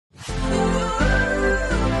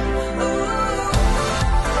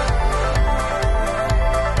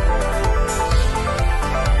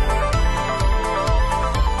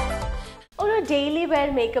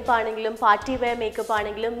Wear makeup ആണെങ്കിലും party wear makeup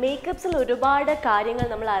ആണെങ്കിലും മേക്കപ്സിൽ ഒരുപാട് കാര്യങ്ങൾ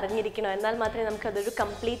നമ്മൾ അറിഞ്ഞിരിക്കണം എന്നാൽ മാത്രമേ നമുക്ക് അതൊരു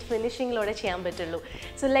കംപ്ലീറ്റ് ഫിനിഷിംഗിലൂടെ ചെയ്യാൻ പറ്റുള്ളൂ.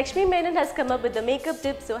 So Lakshmi Menon has come up with the makeup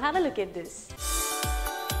tips, so have a look at this.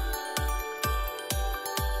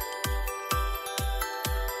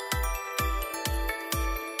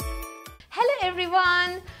 Hello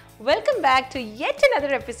everyone, welcome back to yet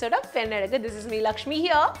another episode of Pennadaga. This is me Lakshmi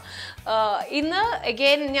here. Inna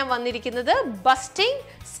again ഞാൻ വന്നിരിക്കുന്നത് busting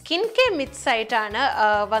skin care myths ആയിട്ടാണ്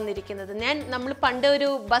വന്നിരിക്കുന്നത്. നമ്മൾ പണ്ട് ഒരു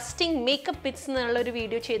busting makeup myths എന്നുള്ള ഒരു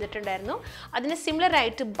video ചെയ്തിട്ടുണ്ടായിരുന്നു. അതിന് സിമിലർ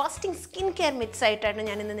ആയിട്ട് ബസ്റ്റിംഗ് സ്കിൻ കെയർ മിത്സ് ആയിട്ടാണ്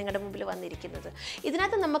ഞാൻ ഇന്ന് നിങ്ങളുടെ മുമ്പിൽ വന്നിരിക്കുന്നത്.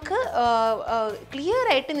 ഇതിനകത്ത് നമുക്ക് ക്ലിയർ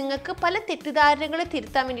ആയിട്ട് നിങ്ങൾക്ക് പല തെറ്റിദ്ധാരണകളെ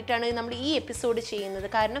തിരുത്താൻ വേണ്ടിയിട്ടാണ് നമ്മൾ ഈ എപ്പിസോഡ് ചെയ്യുന്നത്.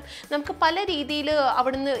 കാരണം നമുക്ക് പല രീതിയിൽ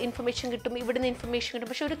അവിടുന്ന് ഇൻഫർമേഷൻ കിട്ടും, ഇവിടുന്ന് ഇൻഫർമേഷൻ കിട്ടും,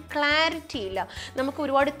 പക്ഷെ ഒരു ക്ലാരിറ്റി ഇല്ല, നമുക്ക്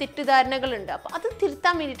ഒരുപാട് തെറ്റിദ്ധാരണകളുണ്ട്. അപ്പോൾ അത്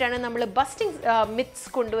തിരുത്താൻ വേണ്ടിയിട്ടാണ് നമ്മൾ ബസ്റ്റിംഗ് മിത്സ്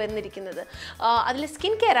കൊണ്ടുവന്നിരിക്കുന്നത്. അതിൽ സ്കിൻ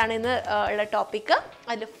കെയർ ആണ് ഇന്ന് ഉള്ള ടോപ്പിക്ക്.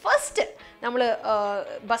 അതിൽ ഫസ്റ്റ് നമ്മൾ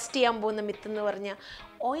ബസ്റ്റ് ചെയ്യാൻ പോകുന്ന മിത്ത് എന്ന് പറഞ്ഞാൽ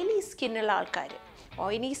ഓയിലി സ്കിന്നുള്ള ആൾക്കാർ,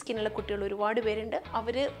 ഓയിലി സ്കിന്നുള്ള കുട്ടികൾ ഒരുപാട് പേരുണ്ട്.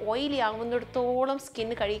 അവർ ഓയിലി ആവുന്നിടത്തോളം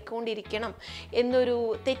സ്കിന്ന് കഴുകിക്കൊണ്ടിരിക്കണം എന്നൊരു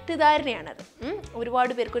തെറ്റിദ്ധാരണയാണത്.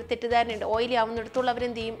 ഒരുപാട് പേർക്കൊരു തെറ്റിദ്ധാരണയുണ്ട്. ഓയിലി ആവുന്നിടത്തോളം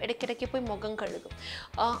അവരെന്ത് ചെയ്യും, ഇടയ്ക്കിടയ്ക്ക് പോയി മുഖം കഴുകും.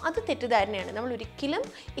 അത് തെറ്റിദ്ധാരണയാണ്. നമ്മൾ ഒരിക്കലും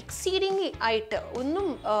എക്സീഡിങ് ആയിട്ട് ഒന്നും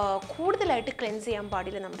കൂടുതലായിട്ട് ക്ലെൻസ് ചെയ്യാൻ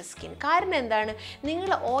പാടില്ല നമ്മുടെ സ്കിൻ. കാരണം എന്താണ്,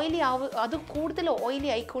 നിങ്ങൾ ഓയിലി അത് കൂടുതൽ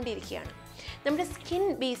ഓയിലി ആയിക്കൊണ്ടിരിക്കുകയാണ്. നമ്മുടെ സ്കിൻ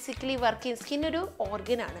ബേസിക്കലി വർക്ക് ചെയ്യുന്ന സ്കിൻ ഒരു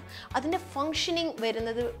ഓർഗനാണ്. അതിൻ്റെ ഫങ്ഷനിങ്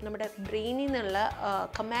വരുന്നത് നമ്മുടെ ബ്രെയിനിൽ നിന്നുള്ള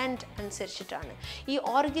കമാൻഡ് അനുസരിച്ചിട്ടാണ്. ഈ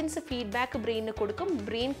ഓർഗൻസ് ഫീഡ്ബാക്ക് ബ്രെയിനിന് കൊടുക്കും,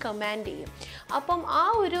 ബ്രെയിൻ കമാൻഡ് ചെയ്യും. അപ്പം ആ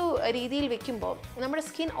ഒരു രീതിയിൽ വെക്കുമ്പോൾ നമ്മുടെ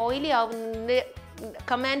സ്കിൻ ഓയിലി ആവുന്നതിൻ്റെ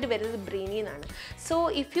കമാൻഡ് വരുന്നത് ബ്രെയിനിൽ നിന്നാണ്. So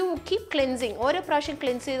if you keep cleansing, ഓരോ പ്രാവശ്യം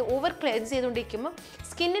ഓവർ ക്ലെൻസ് ചെയ്തുകൊണ്ടിരിക്കുമ്പോൾ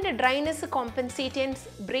സ്കിന്നിൻ്റെ ഡ്രൈനെസ് കോമ്പൻസേറ്റ് ചെയ്യാൻ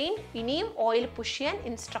ബ്രെയിൻ ഇനിയും ഓയിൽ പുഷ് ചെയ്യാൻ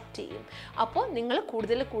ഇൻസ്ട്രക്ട് ചെയ്യും. അപ്പോൾ നിങ്ങൾ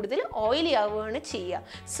കൂടുതൽ ഓയിലി ആവുകയാണ് ചെയ്യുക.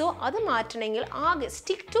 സോ അത് മാറ്റണമെങ്കിൽ ആകെ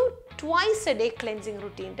stick to twice A day cleansing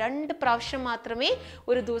routine. 2 പ്രാവശ്യം മാത്രമേ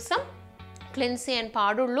ഒരു ദിവസം ക്ലെൻസ് ചെയ്യാൻ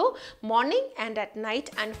പാടുള്ളൂ, morning and at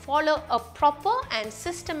night, and follow A proper and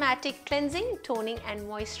systematic cleansing, toning and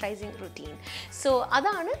moisturising routine. So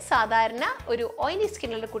അതാണ് സാധാരണ ഒരു ഓയിലി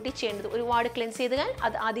സ്കിന്നുള്ള കുട്ടി ചെയ്യേണ്ടത്. ഒരുപാട് ക്ലെൻസ് ചെയ്താൽ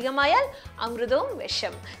അത് അധികമായാൽ അമൃതവും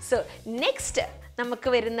വിഷം. സോ നെക്സ്റ്റ് നമുക്ക്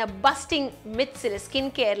വരുന്ന ബസ്റ്റിംഗ് മിത്സിൽ സ്കിൻ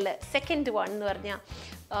കെയറിൽ സെക്കൻഡ് വൺ എന്ന് പറഞ്ഞാൽ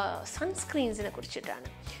സൺസ്ക്രീൻസിനെ കുറിച്ചിട്ടാണ്.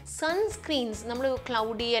 സൺസ്ക്രീൻസ് നമ്മൾ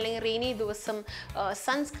ക്ലൗഡി അല്ലെങ്കിൽ റെയിനി ദിവസം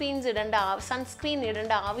സൺസ്ക്രീൻ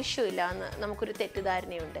ഇടേണ്ട ആവശ്യമില്ല എന്ന് നമുക്കൊരു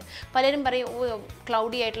തെറ്റിദ്ധാരണയുണ്ട്. പലരും പറയും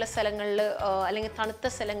ക്ലൗഡി ആയിട്ടുള്ള സ്ഥലങ്ങളിൽ അല്ലെങ്കിൽ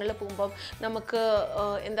തണുത്ത സ്ഥലങ്ങളിൽ പോകുമ്പം നമുക്ക്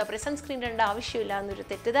എന്താ പറയുക സൺസ്ക്രീൻ ഇടേണ്ട ആവശ്യമില്ല എന്നൊരു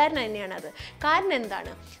തെറ്റിദ്ധാരണ തന്നെയാണ് അത്. കാരണം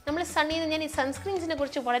എന്താണ്, നമ്മൾ ഞാൻ ഈ സൺസ്ക്രീൻസിനെ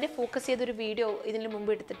കുറിച്ച് വളരെ ഫോക്കസ് ചെയ്തൊരു വീഡിയോ ഇതിന്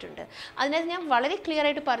മുമ്പ് എടുത്തിട്ടുണ്ട്. അതിനകത്ത് ഞാൻ വളരെ ക്ലിയർ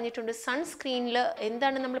ആയിട്ട് പറഞ്ഞിട്ടുണ്ട് സൺസ്ക്രീനിൽ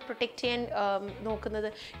എന്താണ് നമ്മൾ പ്രൊട്ടക്റ്റ് ചെയ്യാൻ നോക്കുന്നത്.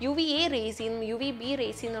 UVA റേസിൽ നിന്നും UVB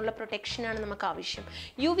റേസിൽ നിന്നുള്ള പ്രൊട്ടക്ഷനാണ് നമുക്ക് ആവശ്യം.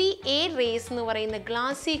 UVA റേസ് എന്ന് പറയുന്ന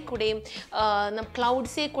ഗ്ലാസ്സിൽ കൂടെയും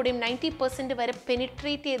ക്ലൗഡ്സിൽ കൂടെയും 90% വരെ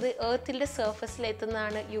പെനിട്രേറ്റ് ചെയ്ത് എർത്തിൻ്റെ സർഫസിൽ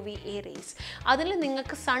എത്തുന്നതാണ് UVA റേസ്. അതിൽ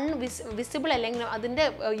നിങ്ങൾക്ക് സൺ വിസിബിൾ അല്ലെങ്കിൽ അതിൻ്റെ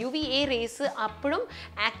UVA റേസ് അപ്പോഴും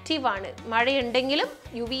ആക്റ്റീവാണ്. മഴയുണ്ടെങ്കിലും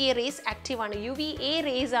UVA റേസ് ആക്റ്റീവാണ്. UVA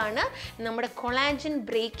റേസ് ആണ് നമ്മുടെ കൊളാജൻ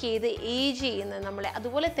ബ്രേക്ക് ചെയ്ത് ഏജ് ചെയ്യുന്നത് നമ്മളെ.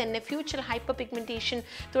 അതുപോലെ തന്നെ ഫ്യൂച്ചർ ഹൈപ്പർ പിഗ്മെൻറ്റേഷൻ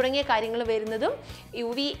തുടങ്ങിയ കാര്യങ്ങൾ വരുന്നതും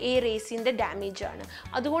UVA റേസിൻ്റെ ഡാമേജ് ആണ്.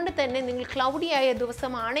 അതുകൊണ്ട് തന്നെ നിങ്ങൾ ക്ലൗഡി ആയ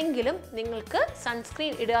ദിവസമാണെങ്കിലും നിങ്ങൾക്ക്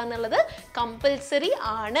സൺസ്ക്രീൻ ഇടുക എന്നുള്ളത് കമ്പൽസറി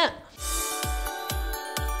ആണ്.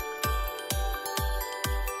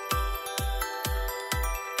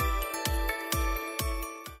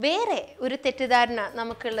 വേറെ ഒരു തെറ്റിദ്ധാരണ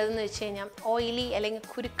നമുക്കുള്ളതെന്ന് വെച്ച് കഴിഞ്ഞാൽ ഓയിലി അല്ലെങ്കിൽ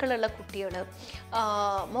കുരുക്കളുള്ള കുട്ടികൾ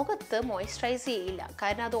മുഖത്ത് മോയ്സ്ചറൈസ് ചെയ്യില്ല.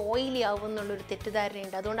 കാരണം അത് ഓയിലി ആവും എന്നുള്ളൊരു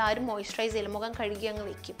തെറ്റിദ്ധാരണയുണ്ട്. അതുകൊണ്ട് ആരും മോയ്സ്ചറൈസ് ചെയ്യില്ല, മുഖം കഴുകി അങ്ങ്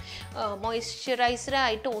വെക്കും.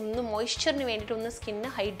 മോയ്സ്ചറൈസറായിട്ട് മോയ്സ്ചറിന് വേണ്ടിയിട്ട് ഒന്നും സ്കിന്ന്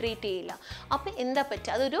ഹൈഡ്രേറ്റ് ചെയ്യില്ല. അപ്പോൾ എന്താ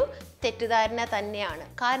പറ്റുക, അതൊരു തെറ്റിദ്ധാരണ തന്നെയാണ്.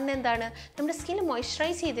 കാരണം എന്താണ്, നമ്മുടെ സ്കിന്ന്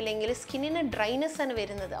മോയ്സ്ചറൈസ് ചെയ്തില്ലെങ്കിൽ സ്കിന്നിന് ഡ്രൈനെസ് ആണ്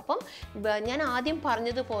വരുന്നത്. അപ്പം ഞാൻ ആദ്യം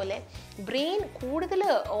പറഞ്ഞതുപോലെ ബ്രെയിൻ കൂടുതൽ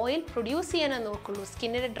ഓയിൽ പ്രൊഡ്യൂസ് ചെയ്യാനേ നോക്കുള്ളൂ,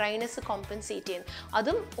 സ്കിന്നിൻ്റെ ഡ്രൈനെസ് കോമ്പൻസേറ്റ് ചെയ്യാൻ.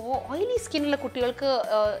 അതും ഓയിലി സ്കിന്നുള്ള കുട്ടികൾക്ക്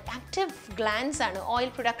ആക്റ്റീവ് ഗ്ലാൻസ് ആണ്, ഓയിൽ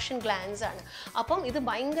പ്രൊഡക്ഷൻ ഗ്ലാൻസ് ആണ്. അപ്പം ഇത്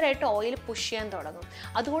ഭയങ്കരമായിട്ട് ഓയിൽ പുഷ് ചെയ്യാൻ തുടങ്ങും.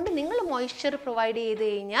 അതുകൊണ്ട് നിങ്ങൾ മോയ്സ്ചർ പ്രൊവൈഡ് ചെയ്ത്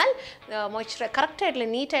കഴിഞ്ഞാൽ കറക്റ്റായിട്ടുള്ള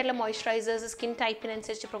നീറ്റായിട്ടുള്ള മോയ്സ്ചറൈസേഴ്സ് സ്കിൻ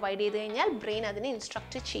ടൈപ്പിനനുസരിച്ച് പ്രൊവൈഡ് ചെയ്ത് കഴിഞ്ഞാൽ ബ്രെയിൻ അതിനെ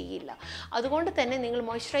ഇൻസ്ട്രക്റ്റ് ചെയ്യില്ല. അതുകൊണ്ട് തന്നെ നിങ്ങൾ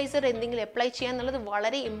മോയ്സ്ചറൈസർ എന്തെങ്കിലും അപ്ലൈ ചെയ്യുക എന്നുള്ളത്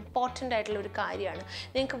വളരെ ഇമ്പോർട്ടൻ്റ് ആയിട്ടുള്ള ഒരു കാര്യമാണ്.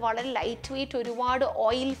 നിങ്ങൾക്ക് വളരെ ലൈറ്റ് വെയ്റ്റ് ഒരുപാട്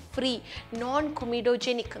ഓയിൽ ഫ്രീ നോൺ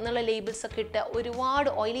കൊമിഡോജനിക് എന്നുള്ള ലേബിൾസ് ഒക്കെ ഇട്ട് ഒരുപാട്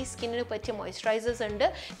ഓയിലി സ്കിന്നിന് പറ്റിയ മോയ്സ്ചറൈസേഴ്സ് ഉണ്ട്.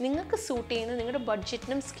 നിങ്ങൾക്ക് സൂട്ട് ചെയ്യുന്ന, നിങ്ങളുടെ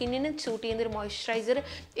ബഡ്ജറ്റിനും സ്കിന്നിനും സൂട്ട് ചെയ്യുന്ന ഒരു മോയ്സ്ചറൈസർ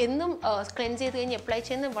എന്നും ക്ലെൻസ് ചെയ്ത് കഴിഞ്ഞ് അപ്ലൈ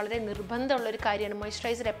ചെയ്യുന്നത് വളരെ നിർബന്ധമുള്ളൊരു കാര്യമാണ്.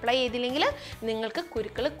 മോയ്സ്ചറൈസർ അപ്ലൈ ചെയ്തില്ലെങ്കിൽ നിങ്ങൾക്ക്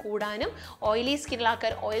കുരുക്കൾ കൂടാനും ഓയിലി സ്കിന്നുള്ള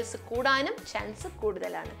ആൾക്കാർ ഓയിൽസ് കൂടാനും ചാൻസ്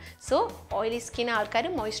കൂടുതലാണ്. സോ ഓയിലി സ്കിൻ ആൾക്കാർ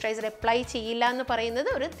മോയ്സ്ചറൈസർ അപ്ലൈ ചെയ്യില്ല എന്ന് പറയുന്നത്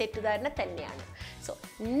ഒരു തെറ്റിദ്ധാരണ തന്നെയാണ്. സോ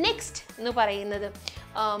നെക്സ്റ്റ് എന്ന് പറയുന്നത്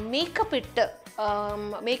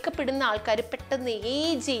മേക്കപ്പ് ഇടുന്ന ആൾക്കാർ പെട്ടെന്ന്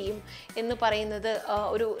ഏജ് ചെയ്യും എന്ന് പറയുന്നത്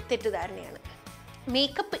ഒരു തെറ്റിദ്ധാരണയാണ്.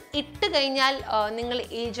 മേക്കപ്പ് ഇട്ട് കഴിഞ്ഞാൽ നിങ്ങൾ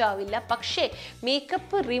ഏജ് ആവില്ല, പക്ഷേ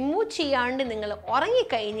മേക്കപ്പ് റിമൂവ് ചെയ്യാണ്ട് നിങ്ങൾ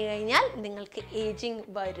ഉറങ്ങിക്കഴിഞ്ഞ് കഴിഞ്ഞാൽ നിങ്ങൾക്ക് ഏജിങ്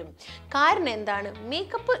വരും. കാരണം എന്താണ്?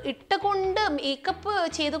 മേക്കപ്പ്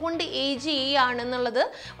ചെയ്തുകൊണ്ട് ഏജ് ചെയ്യുകയാണെന്നുള്ളത്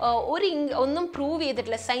ഒന്നും പ്രൂവ്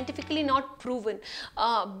ചെയ്തിട്ടില്ല, scientifically not proven.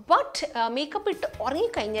 But makeup ഇട്ട്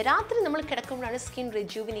ഉറങ്ങിക്കഴിഞ്ഞാൽ രാത്രി നമ്മൾ കിടക്കുമ്പോഴാണ് സ്കിൻ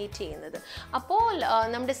റെജ്യൂവിനേറ്റ് ചെയ്യുന്നത്. അപ്പോൾ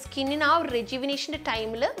നമ്മുടെ സ്കിന്നിന് ആ ഒരു റെജ്യൂവിനേഷൻ്റെ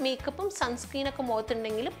ടൈമിൽ മേക്കപ്പും സൺസ്ക്രീനൊക്കെ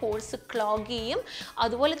മുഖത്തുണ്ടെങ്കിൽ പോഴ്സ് ക്ലോഗ് ചെയ്യും.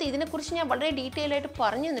 അതുപോലെ ഇതിനെക്കുറിച്ച് ഞാൻ വളരെ ഡീറ്റെയിൽ ആയിട്ട്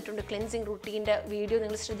പറഞ്ഞു തന്നിട്ടുണ്ട്. ക്ലെൻസിങ് റൂട്ടീൻ്റെ വീഡിയോ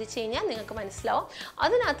നിങ്ങൾ ശ്രദ്ധിച്ചു കഴിഞ്ഞാൽ നിങ്ങൾക്ക് മനസ്സിലാവും.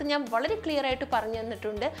 അതിനകത്ത് ഞാൻ വളരെ ക്ലിയർ ആയിട്ട് പറഞ്ഞു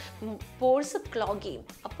തന്നിട്ടുണ്ട്. പോഴ്സ് ക്ലോഗ് ചെയ്യും,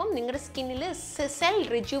 അപ്പം നിങ്ങളുടെ സ്കിന്നിൽ സെൽ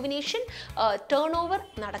റെജ്യൂവിനേഷൻ ടേൺ ഓവർ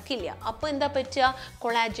നടക്കില്ല. അപ്പോൾ എന്താ പറ്റുക?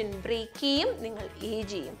 കൊളാജൻ ബ്രേക്ക് ചെയ്യും, നിങ്ങൾ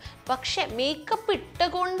ഏജ് ചെയ്യും. പക്ഷേ മേക്കപ്പ്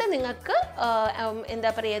ഇട്ടുകൊണ്ട് നിങ്ങൾക്ക്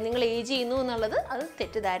എന്താ പറയുക, നിങ്ങൾ ഏജ് ചെയ്യുന്നു എന്നുള്ളത് അത്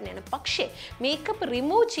തെറ്റിദ്ധാരണയാണ്. പക്ഷേ മേക്കപ്പ്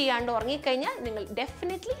റിമൂവ് ചെയ്യാണ്ട് ഉറങ്ങിക്കഴിഞ്ഞാൽ നിങ്ങൾ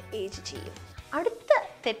ഡെഫിനറ്റ്ലി ഏജ് ചെയ്യും. അടുത്ത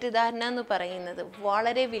തെറ്റിദ്ധാരണ എന്ന് പറയുന്നത്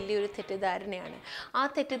വളരെ വലിയൊരു തെറ്റിദ്ധാരണയാണ്. ആ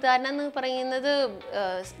തെറ്റിദ്ധാരണ എന്ന് പറയുന്നത്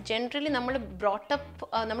ജനറലി നമ്മൾ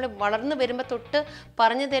നമ്മൾ വളർന്നു വരുമ്പോൾ തൊട്ട്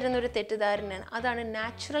പറഞ്ഞു തരുന്നൊരു തെറ്റിദ്ധാരണയാണ്. അതാണ്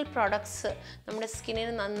നാച്ചുറൽ പ്രോഡക്ട്സ് നമ്മുടെ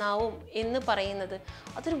സ്കിന്നിന് നന്നാവും എന്ന് പറയുന്നത്.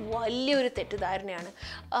 അതൊരു വലിയൊരു തെറ്റിദ്ധാരണയാണ്.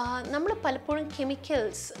 നമ്മൾ പലപ്പോഴും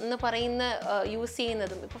കെമിക്കൽസ് എന്ന് പറയുന്ന യൂസ്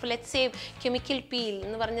ചെയ്യുന്നതും, ഇപ്പോൾ ലെറ്റ്സ് സേ കെമിക്കൽ പീൽ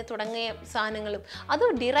എന്ന് പറഞ്ഞ് തുടങ്ങിയ സാധനങ്ങളും അത്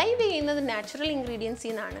ഡിറൈവ് ചെയ്യുന്നത് നാച്ചുറൽ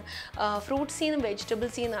ഇൻഗ്രീഡിയൻസിൽ നിന്നാണ്, ഫ്രൂട്ട്സിൽ നിന്നും വെജിറ്റബിൾസിൽ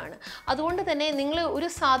നിന്നാണ്. അതുകൊണ്ട് തന്നെ നിങ്ങൾ ഒരു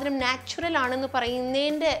സാധനം നാച്ചുറൽ ആണെന്ന്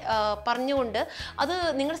പറഞ്ഞുകൊണ്ട് അത്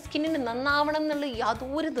നിങ്ങളുടെ സ്കിന്നിന് നന്നാവണം എന്നുള്ള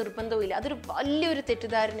യാതൊരു നിർബന്ധവും ഇല്ല. അതൊരു വലിയൊരു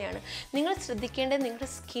തെറ്റിദ്ധാരണയാണ്. നിങ്ങൾ ശ്രദ്ധിക്കേണ്ടത് നിങ്ങളുടെ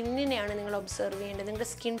സ്കിന്നിനെയാണ് നിങ്ങൾ ഒബ്സർവ് ചെയ്യേണ്ടത്. നിങ്ങളുടെ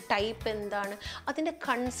സ്കിൻ ടൈപ്പ് എന്താണ്, അതിൻ്റെ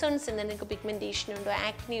കൺസേൺസ് എന്താണ്, നിങ്ങൾക്ക് പിഗ്മെൻറ്റേഷൻ ഉണ്ടോ,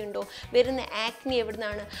 ആക്നി ഉണ്ടോ, വരുന്ന ആക്നി എവിടെ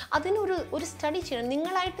നിന്നാണ്, അതിനൊരു സ്റ്റഡി ചെയ്യണം.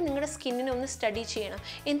 നിങ്ങളായിട്ട് നിങ്ങളുടെ സ്കിന്നിനെ ഒന്ന് സ്റ്റഡി ചെയ്യണം.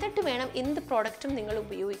 എന്നിട്ട് വേണം എന്ത് പ്രോഡക്റ്റും നിങ്ങൾ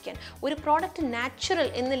ഉപയോഗിക്കാൻ. ഒരു പ്രോഡക്റ്റ് നാച്ചുറൽ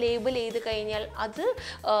എന്ന് ലേബൽ ചെയ്ത് കഴിഞ്ഞാൽ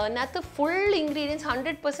അതിനകത്ത് ഫുൾ ഇൻഗ്രീഡിയൻസ്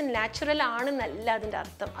 100% നാച്ചുറൽ ആണെന്നല്ല അതിൻ്റെ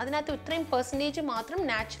അർത്ഥം. അതിനകത്ത് ഇത്രയും പെർസെൻറ്റേജ് മാത്രം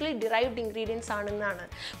നാച്ചുറലി ഡിറൈവ്ഡ് ഇൻഗ്രീഡിയൻസ് ആണെന്നാണ്.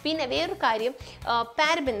 പിന്നെ വേറൊരു കാര്യം,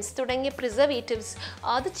 പാരബൻസ് തുടങ്ങിയ പ്രിസർവേറ്റീവ്സ്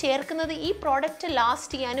അത് ചേർക്കുന്നത് ഈ പ്രോഡക്റ്റ്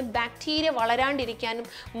ലാസ്റ്റ് ചെയ്യാനും ബാക്ടീരിയ വളരാണ്ടിരിക്കാനും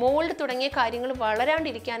മോൾഡ് തുടങ്ങിയ കാര്യങ്ങൾ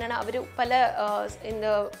വളരാണ്ടിരിക്കാനാണ് അവർ പല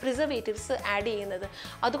പ്രിസർവേറ്റീവ്സ് ആഡ് ചെയ്യുന്നത്.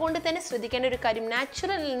 അതുകൊണ്ട് തന്നെ ശ്രദ്ധിക്കേണ്ട ഒരു കാര്യം,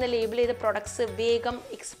 നാച്ചുറൽ എന്ന് ലേബിൾ ചെയ്ത പ്രോഡക്ട്സ് വേഗം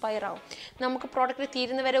എക്സ്പയർ ആവും. നമുക്ക് പ്രോഡക്റ്റ്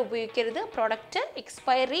തീരുന്നവരെ ഉപയോഗിക്കരുത്. പ്രോഡക്റ്റ്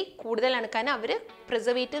എക്സ്പയറി കൂടുതലാണ്, കാരണം അവർ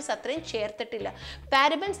പ്രിസർവേറ്റീവ്സ് അത്രയും ചേർത്തിട്ടില്ല.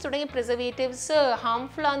 പാരബൻസ് തുടങ്ങിയ പ്രിസർവേറ്റീവ്സ്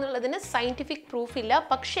ഹാംഫുൾ ആണെന്നുള്ളതിന് സയൻറ്റിഫിക് പ്രൂഫ് ഇല്ല.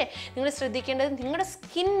 പക്ഷേ നിങ്ങൾ ശ്രദ്ധിക്കേണ്ടത് നിങ്ങളുടെ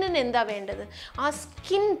സ്കിന്നിന് എന്താ വേണ്ടത്, ആ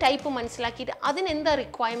സ്കിൻ ടൈപ്പ് മനസ്സിലാക്കിയിട്ട് അതിനെന്താ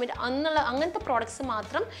റിക്വയർമെൻറ്റ് അങ്ങനത്തെ പ്രോഡക്ട്സ്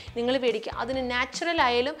മാത്രം നിങ്ങൾ മേടിക്കുക. അതിന് നാച്ചുറൽ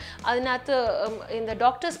ആയാലും അതിനകത്ത്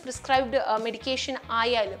ഡോക്ടേഴ്സ് പ്രിസ്ക്രൈബ്ഡ് മെഡിക്കേഷൻ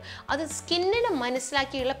ആയാലും അത് സ്കിന്നിന്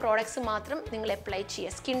മനസ്സിലാക്കിയുള്ള പ്രോഡക്ട്സ് മാത്രം നിങ്ങൾ അപ്ലൈ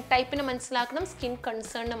ചെയ്യുക. സ്കിൻ ടൈപ്പിനെ മനസ്സിലാക്കണം, സ്കിൻ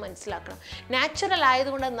കൺസേണിനെ മനസ്സിലാക്കണം. നാച്ചുറൽ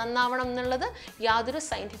ആയതുകൊണ്ട് നന്നാവണം എന്നുള്ളത് യാതൊരു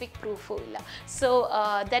സയൻറ്റിഫിക് പ്രൂഫും ഇല്ല. So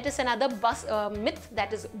that is another myth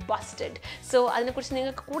that is busted. So അതിനെക്കുറിച്ച്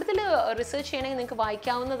നിങ്ങൾക്ക് കൂടുതൽ റിസർച്ച് ചെയ്യണമെങ്കിൽ നിങ്ങൾക്ക്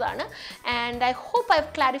വായിക്കാവുന്നതാണ്. And I hope I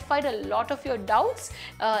have clarified a lot of your doubts.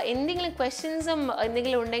 എന്തെങ്കിലും ക്വസ്റ്റ്യൻസും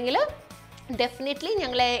എന്തെങ്കിലും ഉണ്ടെങ്കിൽ definitely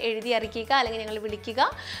ഞങ്ങളെ എഴുതി അറിയിക്കുക അല്ലെങ്കിൽ ഞങ്ങളെ വിളിക്കുക.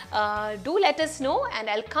 Do let us know and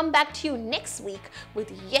I'll come back to you next week with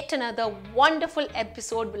yet another wonderful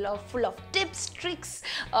episode full of tips, tricks,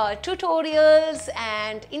 tutorials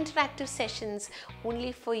and interactive sessions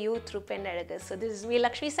only for you through Pen Araga. So this is me,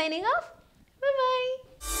 Lakshmi, signing off. Bye bye.